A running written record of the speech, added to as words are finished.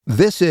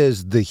This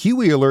is the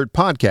Huey Alert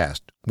Podcast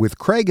with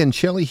Craig and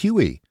Shelley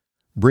Huey,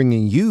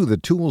 bringing you the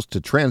tools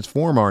to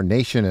transform our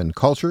nation and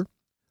culture,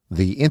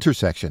 the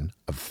intersection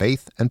of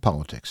faith and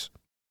politics.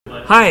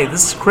 Hi,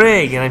 this is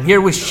Craig, and I'm here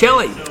with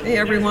Shelley. Hey,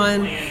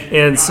 everyone.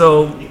 And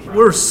so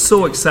we're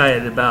so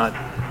excited about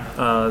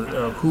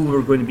who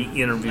we're going to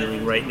be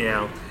interviewing right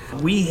now.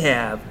 We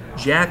have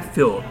Jack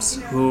Phillips,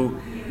 who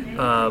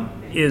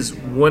is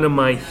one of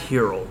my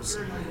heroes,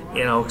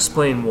 and I'll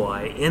explain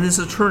why, and his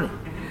attorney.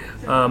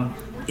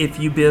 If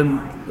you've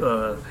been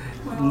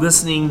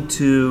listening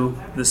to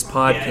this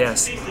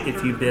podcast,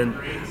 if you've been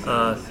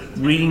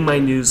reading my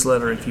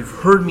newsletter, if you've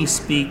heard me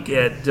speak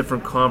at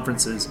different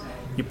conferences,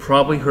 you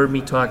probably heard me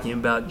talking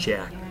about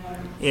Jack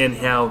and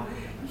how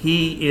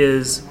he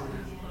is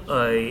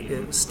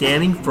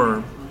standing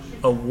firm,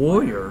 a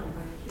warrior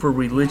for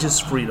religious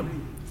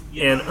freedom,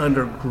 and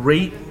under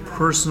great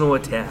personal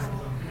attack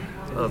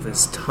of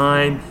his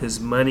time, his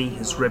money,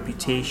 his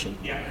reputation.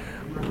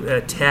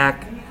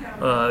 Attack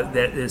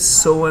that is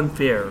so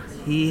unfair.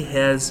 He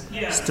has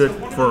stood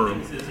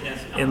firm.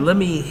 And let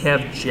me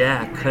have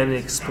Jack kind of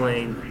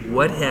explain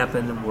what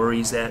happened and where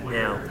he's at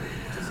now.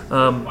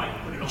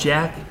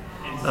 Jack,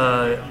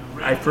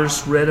 I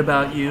first read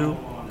about you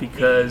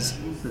because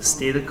the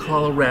state of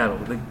Colorado,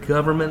 the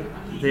government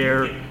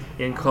there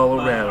in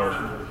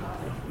Colorado,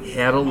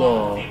 had a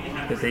law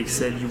that they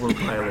said you were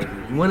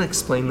violating. You want to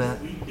explain that?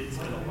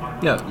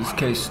 Yeah, this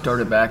case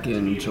started back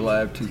in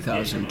July of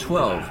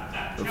 2012.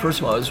 But first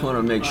of all, I just want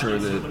to make sure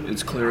that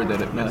it's clear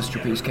that at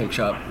Masterpiece Cake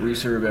Shop, we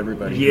serve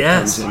everybody who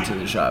comes into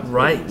the shop.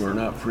 Right. We're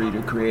not free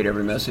to create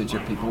every message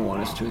that people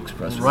want us to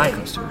express with Right.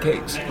 custom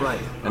cakes. Right.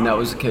 And that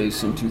was the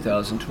case in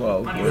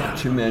 2012, where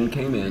two men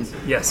came in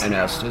Yes. and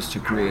asked us to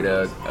create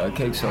a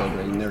cake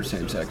celebrating their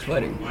same-sex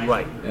wedding.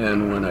 Right.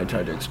 And when I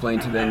tried to explain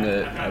to them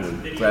that I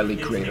would gladly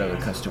create other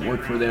custom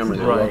work for them, or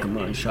they're Right. welcome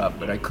to my shop,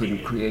 but I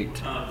couldn't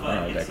create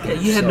that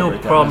cake. You had no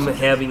celebrate that problem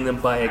message. having them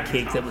buy a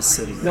cake that was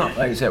sitting there. No,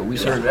 like I said, we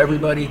serve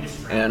everybody,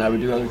 and I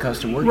would do other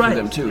custom work Right. for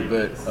them too.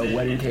 But a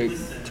wedding cake,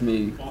 to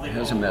me,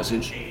 has a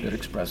message that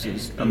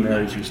expresses a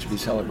marriage is to be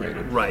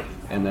celebrated. Right.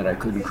 And that I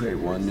couldn't create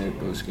one that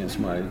goes against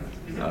my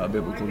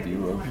biblical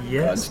view of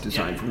Yes. God's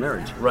design for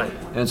marriage. Right.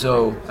 And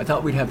so I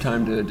thought we'd have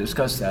time to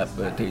discuss that,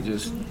 but they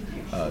just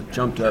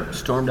jumped up,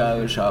 stormed out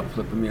of the shop,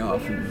 flipping me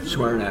off and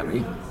swearing at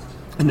me,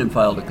 and then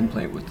filed a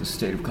complaint with the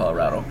state of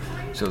Colorado.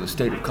 So the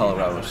state of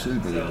Colorado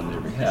sued me on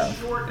their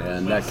behalf,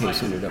 and that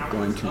case ended up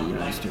going to the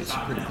United States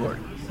Supreme Court.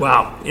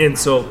 Wow. And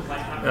so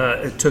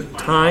it took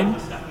time,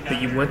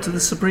 but you went to the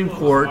Supreme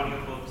Court,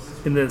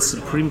 and then the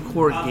Supreme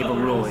Court gave a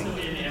ruling.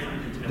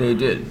 They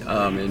did.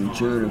 In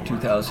June of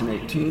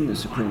 2018, the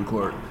Supreme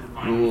Court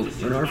ruled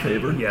in our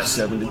favor, Yes.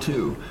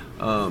 7-2,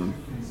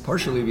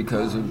 partially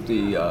because of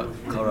the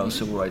Colorado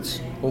Civil Rights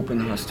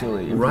open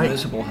hostility, Right.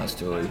 impermissible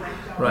hostility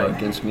Right.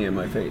 against me and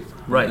my faith.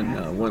 Right.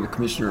 And one of the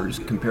commissioners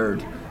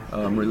compared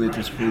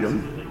religious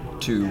freedom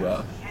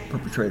to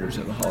perpetrators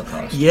of the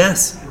Holocaust.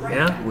 Yes.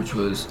 Yeah. Which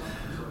was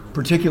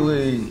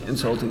particularly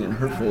insulting and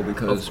hurtful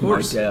because Of my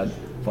course. dad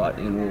fought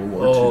in World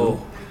War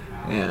Oh.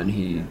 II, and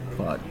he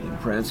fought in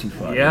France, he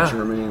fought Yeah. in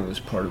Germany, and was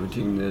part of a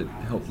team that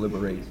helped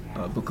liberate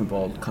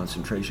Buchenwald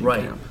concentration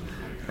Right. camp.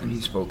 And he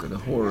spoke of the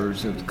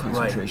horrors of the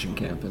concentration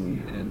camp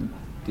and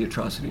the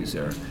atrocities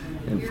there,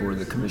 and for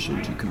the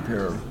commission to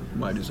compare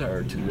my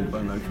desire to live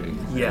by my faith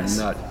Yes.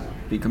 and not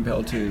be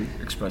compelled to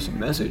express a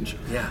message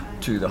Yeah.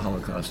 to the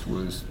Holocaust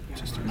was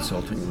just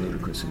insulting and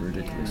ludicrous and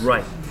ridiculous.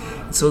 Right.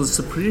 So the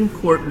Supreme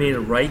Court made a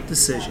right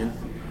decision.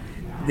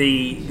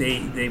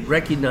 They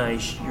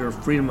recognize your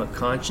freedom of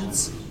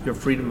conscience, your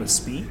freedom of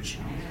speech,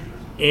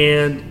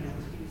 and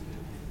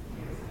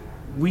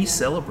we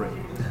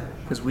celebrated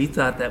because we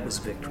thought that was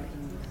victory.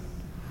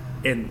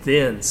 And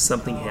then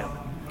something happened.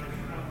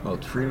 Well,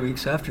 3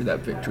 weeks after that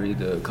victory,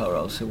 the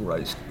Colorado Civil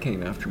Rights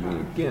came after me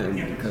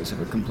again because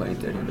of a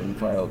complaint that had been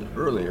filed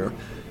earlier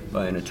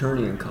by an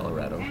attorney in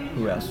Colorado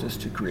who asked us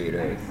to create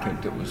a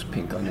cake that was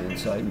pink on the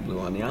inside and blue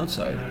on the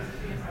outside.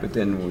 But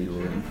then we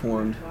were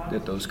informed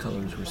that those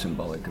colors were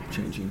symbolic of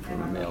changing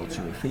from a male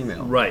to a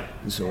female. Right.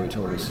 And so we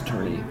told this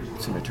attorney,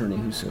 it's an attorney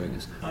who's suing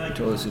us, we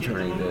told this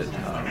attorney that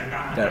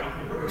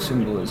that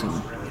symbolism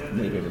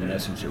made it a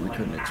message that we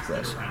couldn't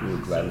express. We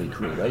would gladly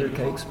create other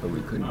cakes, but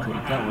we couldn't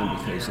create that one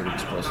because it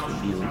expressed the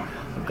view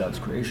of God's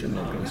creation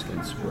that goes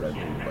against what I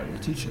believe the Bible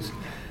teaches.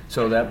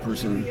 So that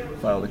person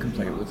filed a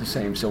complaint with the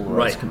same Civil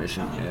Rights Right.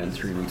 Commission, and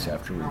 3 weeks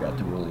after we got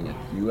the ruling at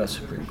the U.S.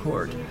 Supreme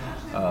Court,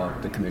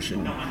 the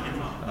commission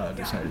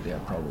decided they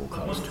had probable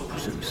cause to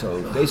pursue. So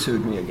they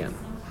sued me again.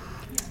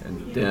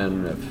 And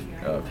then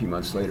a few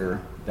months later,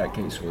 that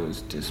case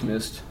was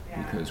dismissed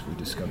because we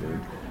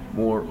discovered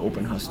more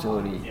open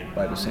hostility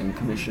by the same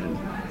commission,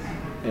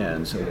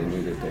 and so they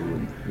knew that they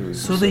would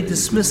lose. So they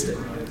dismissed it.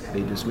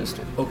 They dismissed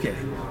it. Okay.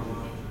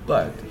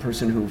 But the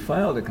person who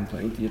filed the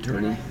complaint, the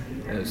attorney,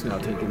 has now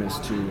taken us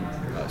to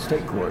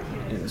state court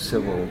in a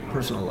civil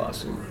personal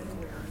lawsuit.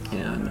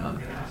 And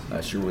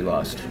last year we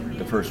lost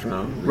the first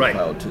round. We Right.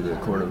 filed to the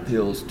Court of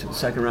Appeals to the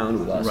second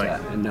round. We lost Right.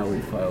 that. And now we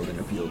filed an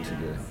appeal to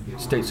the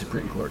state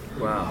Supreme Court.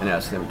 Wow. And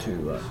asked them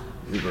to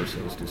reverse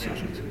those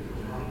decisions.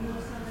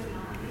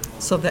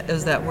 So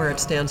is that where it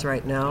stands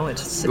right now?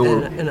 It's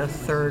in a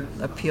third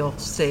appeal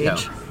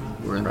stage? Yeah.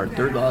 We're in our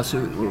third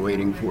lawsuit. We're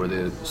waiting for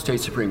the state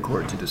Supreme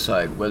Court to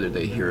decide whether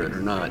they hear it or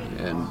not,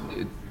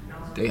 and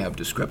they have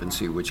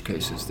discrepancy which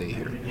cases they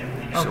hear.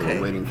 So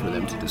we're waiting for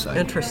them to decide.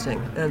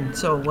 Interesting. And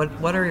so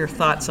what are your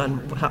thoughts on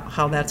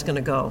how that's going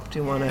to go? Do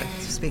you want to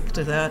speak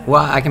to that?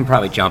 Well, I can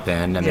probably jump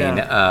in. I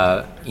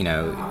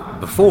mean,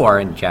 before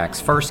in Jack's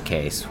first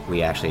case,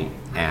 we actually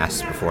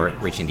asked, before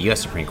reaching the U.S.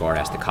 Supreme Court,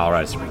 asked the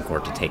Colorado Supreme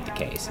Court to take the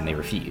case, and they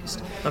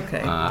refused.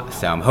 Okay.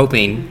 So I'm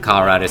hoping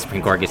Colorado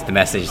Supreme Court gets the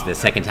message the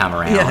second time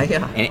around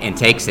and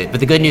takes it. But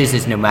the good news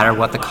is no matter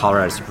what the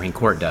Colorado Supreme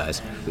Court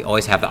does, we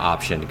always have the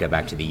option to go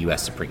back to the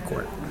U.S. Supreme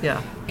Court.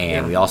 Yeah.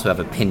 And we also have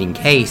a pending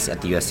case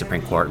at the U.S.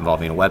 Supreme Court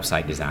involving a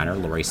website designer,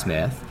 Lori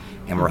Smith,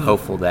 and we're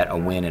hopeful that a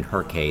win in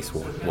her case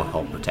will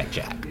help protect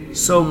Jack.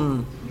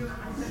 So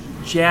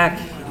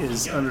Jack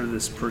is under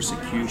this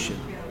persecution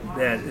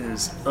that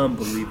is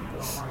unbelievable.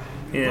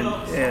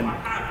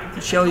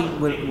 And Shelley,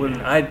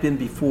 when I've been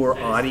before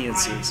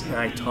audiences and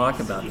I talk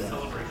about that,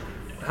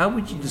 how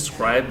would you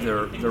describe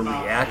their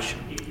reaction?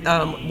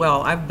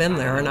 Well, I've been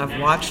there and I've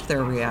watched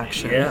their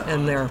reaction,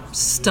 and they're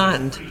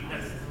stunned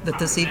that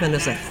this even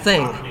is a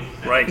thing.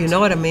 Right. You know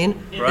what I mean?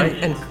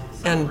 Right.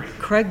 And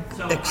Craig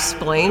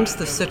explains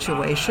the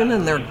situation,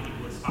 and they're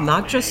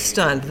not just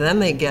stunned. Then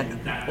they get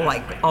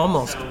like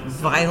almost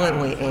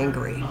violently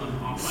angry,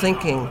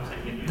 thinking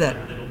that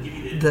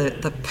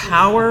the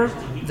power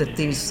that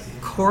these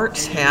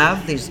courts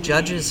have, these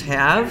judges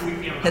have,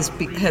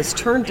 has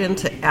turned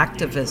into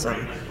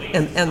activism.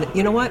 And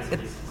you know what?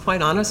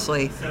 Quite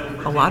honestly,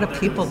 a lot of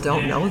people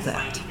don't know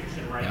that.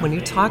 When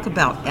you talk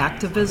about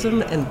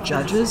activism and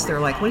judges, they're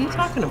like, what are you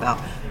talking about?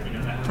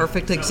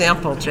 Perfect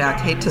example, Jack.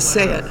 Hate to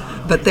say it,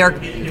 but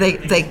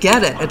they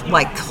get it. It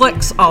like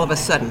clicks all of a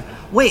sudden.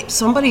 Wait,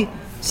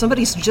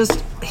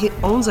 he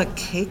owns a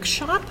cake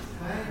shop,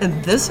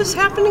 and this is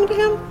happening to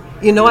him?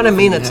 You know what I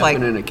mean? It can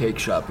happen in a cake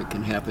shop. It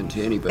can happen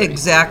to anybody.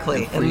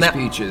 Exactly. And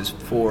free speech is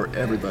for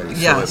everybody.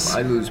 Yes. So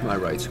if I lose my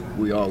rights,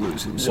 we all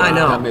lose them. So I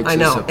know.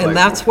 And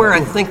that's where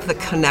I problem. think the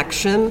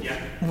connection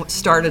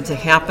started to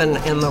happen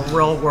in the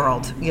real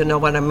world. You know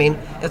what I mean?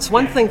 It's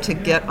one thing to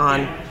get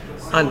on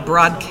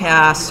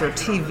broadcasts or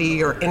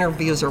TV or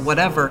interviews or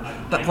whatever,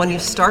 but when you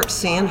start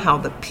seeing how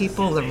the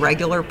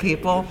regular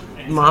people,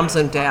 moms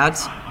and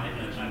dads,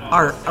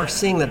 are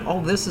seeing that,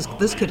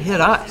 this could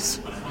hit us.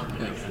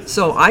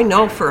 So I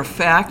know for a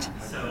fact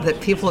that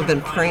people have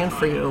been praying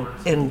for you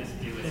in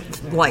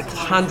like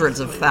hundreds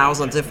of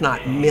thousands, if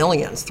not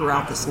millions,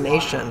 throughout this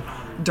nation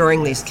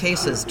during these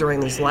cases, during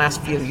these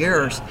last few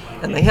years,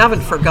 and they haven't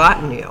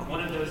forgotten you.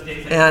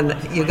 And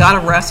you got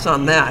to rest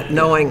on that,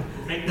 knowing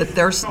that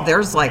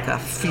there's like a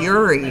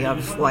fury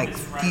of like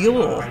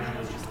fuel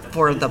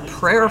for the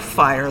prayer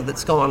fire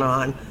that's going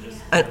on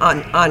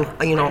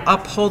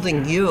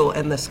upholding you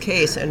in this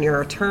case and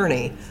your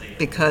attorney,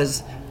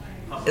 because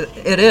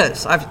it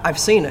is. I've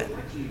seen it.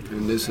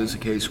 And this is a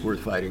case worth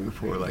fighting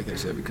for, like I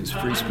said, because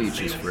free speech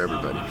is for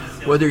everybody.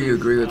 Whether you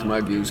agree with my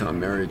views on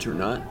marriage or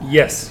not.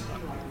 Yes.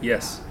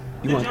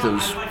 You want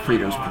those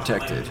freedoms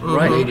protected.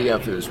 Right. The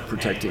ADF is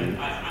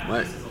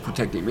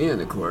protecting me in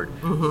the court,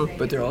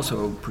 but they're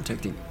also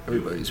protecting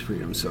everybody's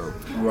freedom. So.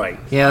 Right.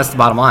 Yeah, that's the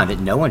bottom line, that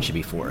no one should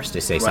be forced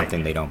to say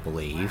something they don't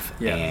believe.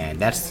 Yeah. And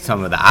that's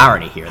some of the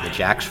irony here, that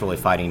Jack's really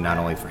fighting not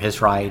only for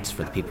his rights,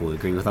 for the people who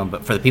agree with him,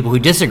 but for the people who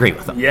disagree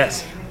with him.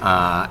 Yes.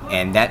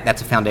 And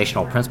that's a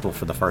foundational principle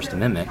for the First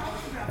Amendment.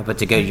 But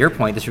to go to your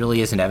point, this really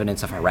isn't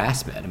evidence of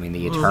harassment. I mean,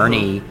 the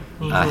attorney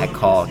had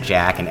called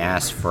Jack and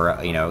asked for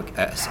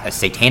a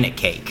satanic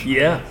cake.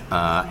 Yeah.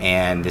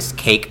 And this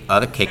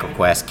other cake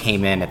request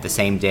came in at the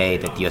same day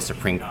that the U.S.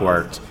 Supreme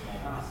Court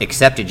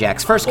accepted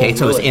Jack's first case,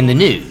 so it was in the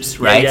news,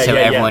 right? So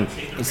everyone,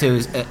 so it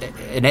was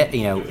an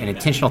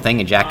intentional thing,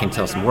 and Jack can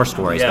tell some more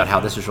stories about how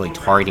this was really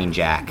targeting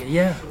Jack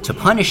to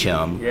punish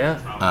him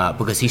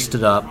because he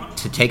stood up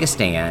to take a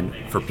stand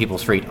for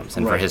people's freedoms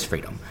and for his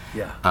freedom.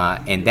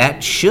 Yeah. And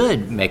that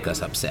should make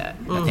us upset,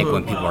 I think,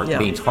 when people are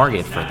being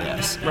targeted for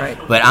this. Right.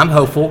 But I'm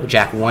hopeful.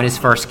 Jack won his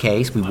first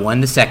case. We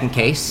won the second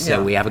case,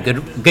 so we have a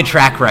good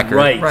track record.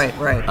 Right.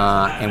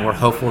 And we're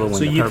hopeful to win the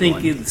third one. So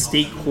you think the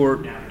state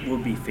court will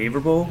be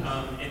favorable?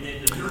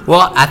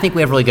 Well, I think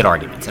we have really good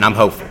arguments, and I'm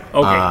hopeful.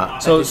 Okay.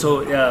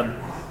 So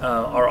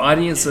our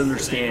audience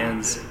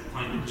understands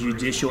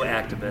judicial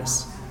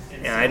activists,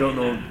 and I don't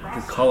know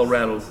the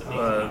Colorado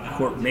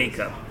court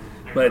makeup,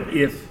 but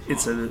if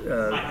it's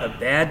a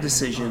bad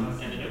decision,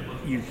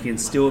 you can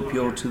still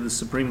appeal to the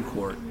Supreme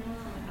Court,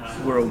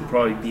 where it will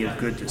probably be a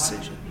good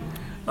decision.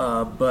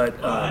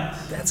 But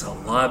that's a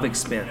lot of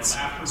expense.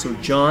 So,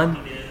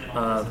 John,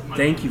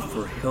 thank you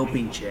for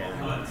helping Jack.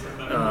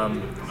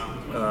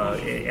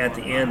 At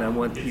the end, I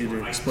want you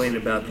to explain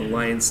about the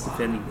Alliance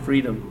Defending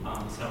Freedom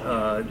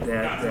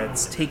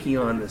that's taking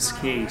on this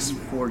case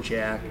for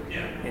Jack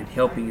and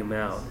helping him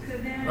out.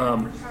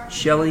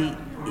 Shelley,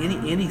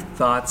 any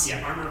thoughts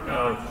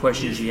or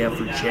questions you have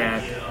for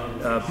Jack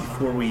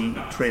before we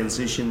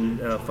transition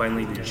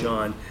finally to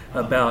John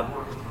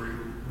about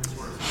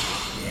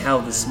how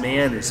this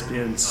man has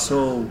been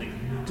so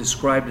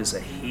described as a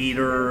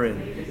hater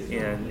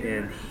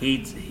and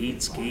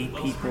hates gay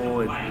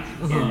people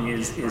and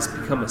is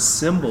become a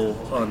symbol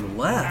on the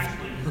left,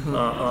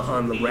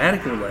 on the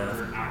radical left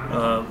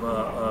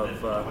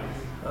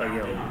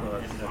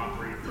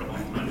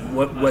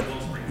what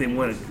they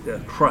want to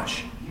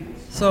crush.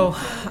 So,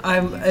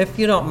 if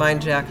you don't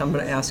mind, Jack, I'm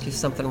going to ask you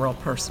something real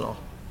personal,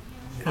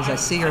 because I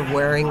see you're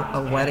wearing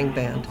a wedding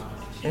band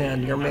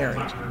and you're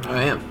married.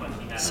 I am.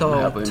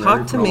 So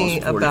talk to me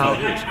about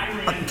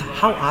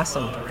how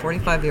awesome,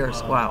 45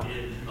 years, wow.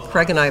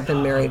 Craig and I have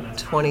been married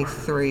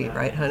 23,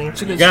 right, honey?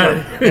 It's a good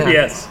Got story. it.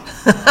 Yes.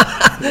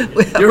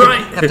 You're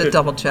right. Have to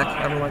double check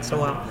every once in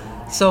a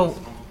while. So,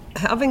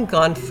 having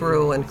gone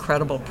through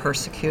incredible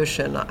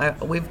persecution,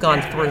 we've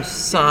gone through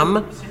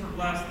some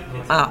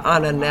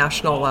on a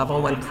national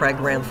level when Craig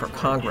ran for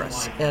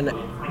Congress, and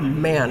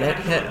man, it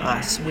hit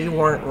us. We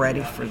weren't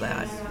ready for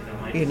that,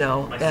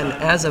 and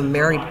as a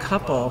married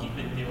couple,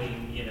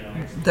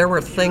 there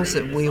were things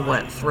that we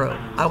went through.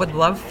 I would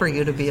love for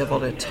you to be able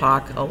to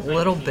talk a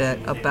little bit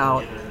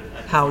about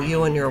how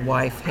you and your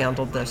wife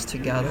handled this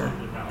together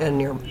in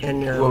your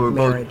Well, we're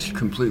marriage. both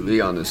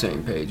completely on the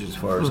same page as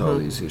far as all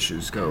these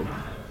issues go.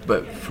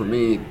 But for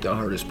me, the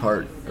hardest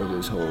part of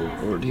this whole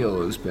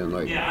ordeal has been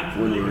like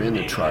when we were in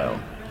the trial,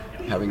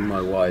 having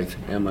my wife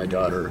and my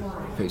daughter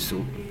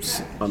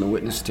on the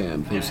witness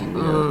stand facing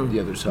the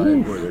other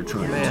side where they're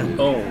trying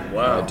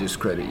to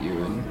discredit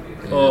you and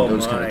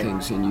those kind of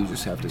things, and you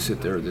just have to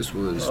sit there. This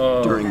was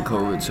during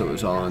COVID, so it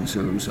was all on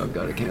Zoom, so I've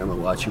got a camera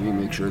watching me,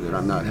 make sure that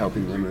I'm not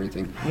helping them or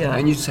anything. Yeah.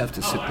 And you just have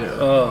to sit there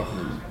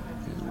and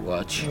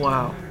watch.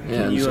 Wow.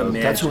 And you so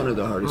imagine? that's one of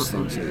the hardest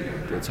things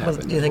that's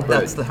happened. Do you think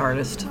that's the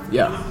hardest?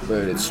 Yeah,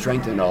 but it's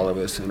strengthened all of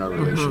us, and our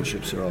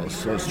relationships are all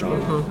so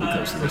strong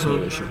because of this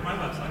whole issue.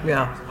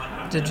 Yeah.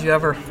 Did you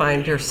ever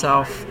find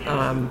yourself,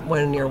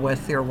 when you're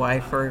with your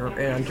wife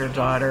and your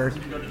daughter,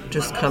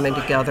 just coming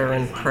together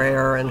in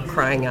prayer and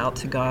crying out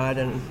to God?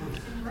 And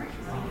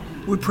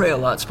We pray a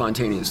lot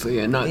spontaneously,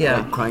 and not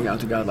like crying out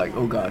to God like,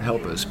 "Oh God,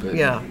 help us," but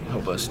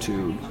help us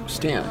to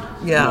stand.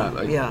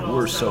 Yeah,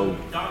 We're so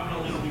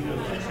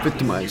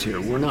victimized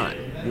here. We're not.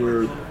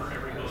 We're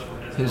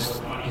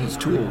His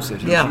tools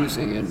that He's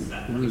using,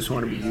 and we just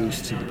want to be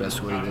used to the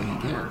best way that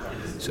He can.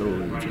 So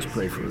we just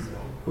pray for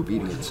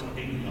obedience.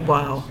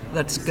 Wow,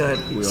 that's good.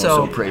 We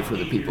also pray for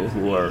the people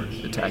who are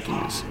attacking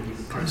us.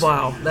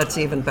 Wow, that's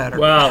even better.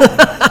 Wow,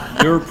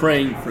 you're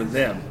praying for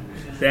them.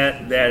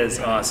 That is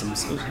awesome.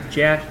 So,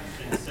 Jack,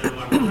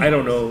 I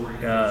don't know.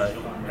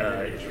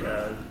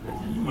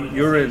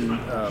 You're in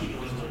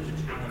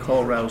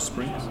Colorado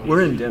Springs.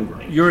 We're in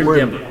Denver. You're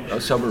in Denver,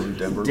 a suburb of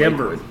Denver.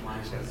 Denver. Lakewood.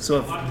 So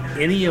if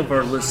any of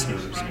our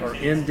listeners are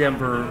in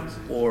Denver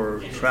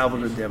or travel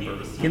to Denver,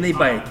 can they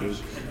buy a cake?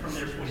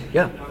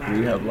 Yeah,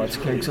 we have lots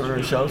of cakes on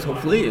our shelves,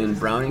 hopefully, and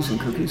brownies and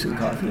cookies and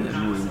coffee,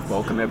 and we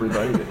welcome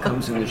everybody that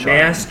comes in the shop.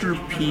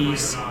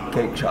 Masterpiece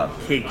Cake Shop.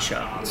 Cake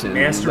Shop. It's in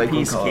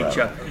Masterpiece Lakewood, Cake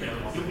Shop.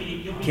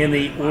 Can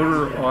they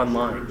order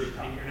online?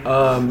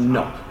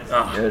 No.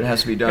 It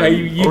has to be done.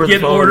 You over get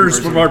the phone orders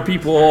in from person. our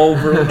people all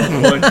over.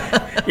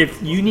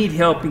 If you need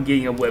help in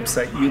getting a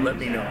website, you let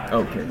me know.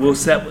 Okay. We'll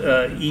set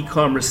an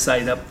e-commerce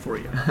site up for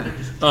you.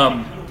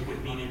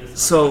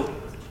 So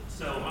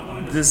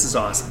this is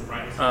awesome.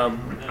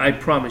 I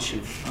promise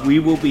you, we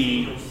will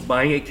be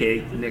buying a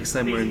cake next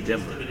time we're in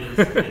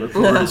Denver. Look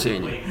forward to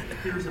seeing you.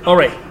 All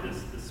right,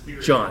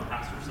 John,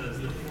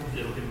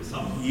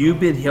 you've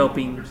been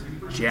helping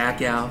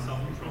Jack out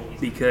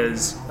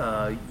because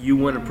you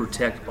want to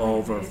protect all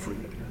of our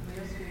freedom.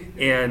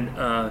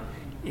 And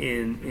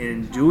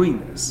in doing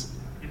this,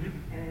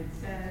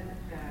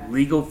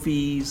 legal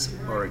fees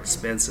are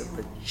expensive,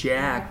 but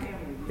Jack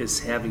is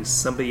having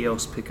somebody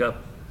else pick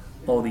up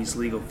all these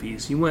legal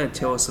fees. You want to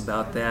tell us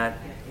about that?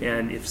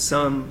 And if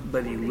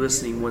somebody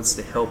listening wants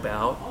to help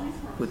out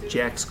with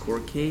Jack's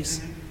court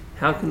case,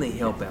 how can they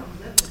help out?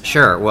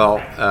 Sure. Well,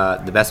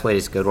 the best way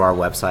is to go to our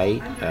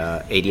website,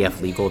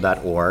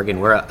 adflegal.org,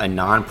 and we're a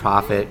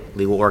nonprofit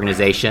legal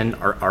organization.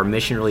 Our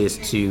mission really is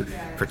to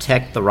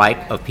protect the right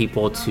of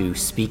people to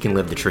speak and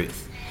live the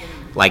truth,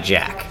 like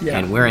Jack. Yeah.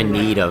 And we're in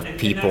need of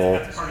people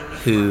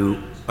who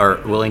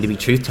are willing to be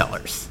truth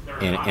tellers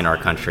in our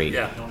country.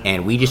 Yeah.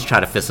 And we just try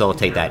to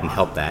facilitate that and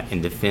help that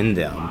and defend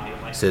them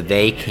so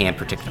they can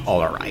protect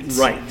all our rights.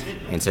 Right.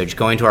 And so just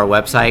going to our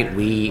website,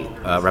 we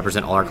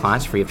represent all our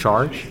clients free of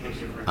charge.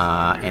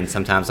 And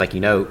sometimes, like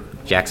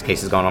Jack's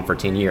case has gone on for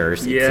 10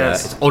 years.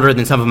 Yes. It's older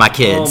than some of my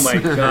kids. Oh my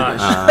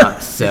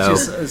gosh.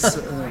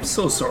 I'm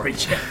so sorry,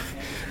 Jack.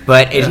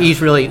 But he's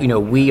really,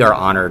 we are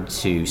honored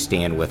to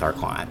stand with our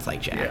clients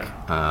like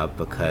Jack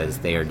because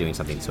they are doing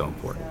something so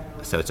important.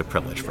 So it's a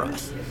privilege for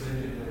us.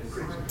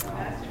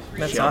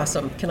 That's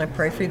awesome. Can I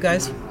pray for you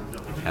guys?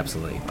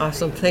 Absolutely.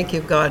 Awesome. Thank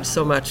you, God,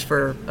 so much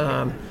for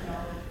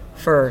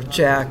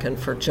Jack and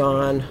for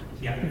John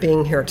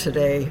being here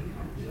today.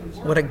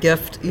 What a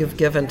gift you've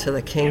given to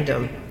the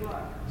kingdom.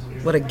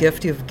 What a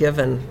gift you've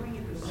given,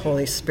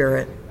 Holy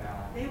Spirit.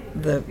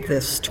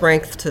 The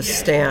strength to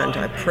stand.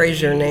 I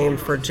praise your name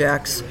for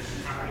Jack's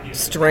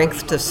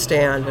strength to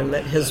stand, and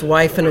that his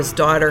wife and his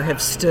daughter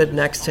have stood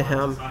next to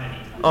him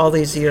all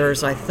these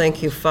years. I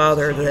thank you,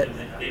 Father,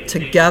 that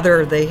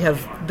together they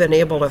have been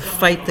able to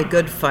fight the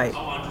good fight.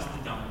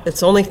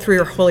 It's only through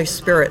your Holy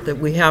Spirit that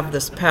we have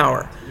this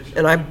power.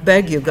 And I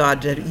beg you,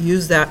 God, to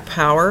use that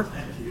power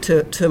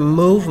to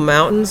move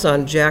mountains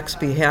on Jack's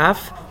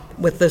behalf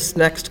with this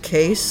next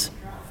case.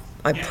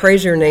 I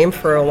praise your name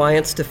for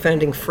Alliance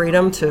Defending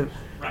Freedom to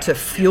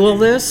fuel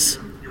this.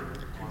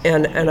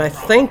 And I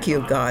thank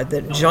you, God,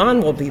 that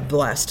John will be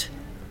blessed.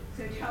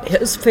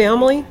 His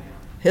family,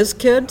 his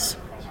kids.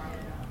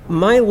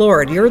 My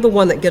Lord, you're the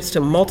one that gets to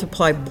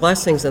multiply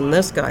blessings in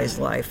this guy's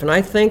life. And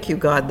I thank you,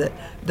 God,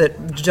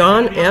 that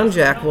John and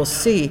Jack will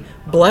see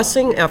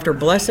blessing after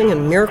blessing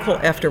and miracle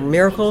after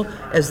miracle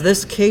as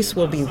this case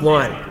will be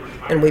won.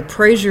 And we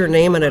praise your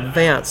name in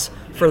advance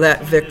for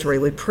that victory.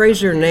 We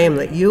praise your name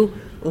that you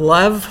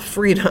love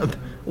freedom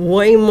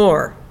way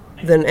more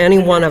than any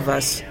one of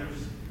us,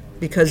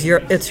 because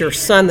it's your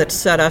Son that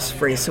set us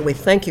free. So we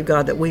thank you,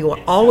 God, that we will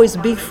always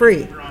be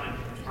free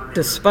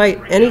despite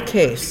any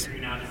case,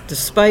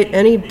 despite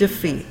any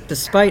defeat,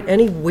 despite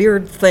any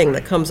weird thing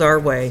that comes our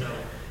way.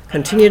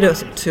 Continue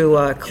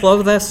to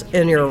clothe us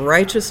in your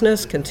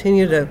righteousness.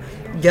 Continue to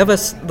give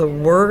us the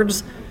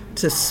words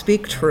to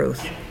speak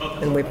truth.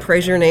 And we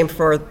praise your name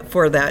for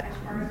that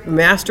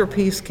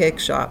masterpiece cake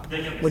shop.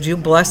 Would you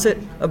bless it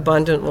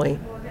abundantly?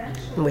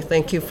 And we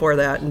thank you for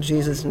that in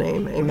Jesus'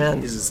 name. Amen.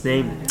 In Jesus'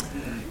 name.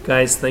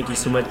 Guys, thank you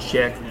so much,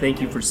 Jack. Thank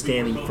you for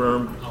standing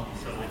firm.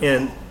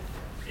 And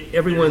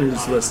everyone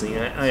who's listening,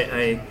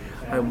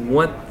 I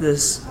want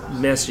this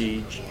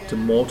message to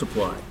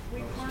multiply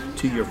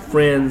to your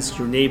friends,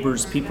 your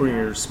neighbors, people in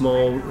your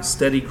small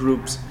study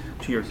groups,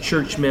 to your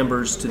church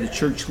members, to the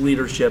church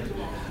leadership,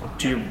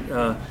 to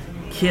your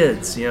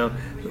kids.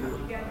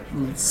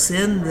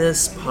 Send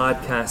this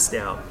podcast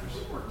out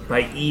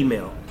by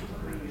email,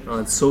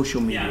 on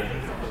social media.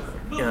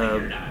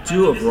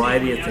 Do a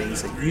variety of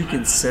things that you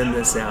can send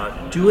this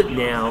out. Do it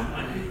now,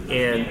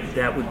 and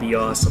that would be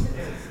awesome.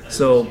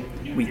 So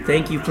we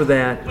thank you for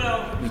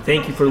that. We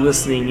thank you for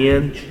listening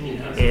in.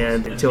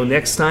 And until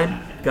next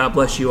time, God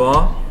bless you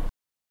all.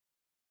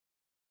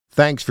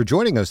 Thanks for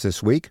joining us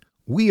this week.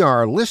 We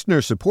are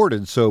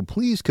listener-supported, so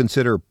please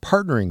consider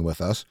partnering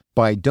with us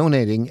by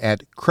donating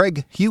at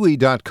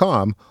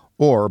craighuey.com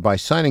or by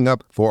signing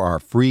up for our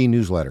free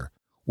newsletter.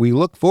 We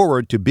look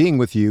forward to being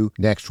with you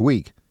next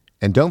week.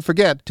 And don't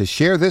forget to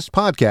share this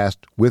podcast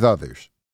with others.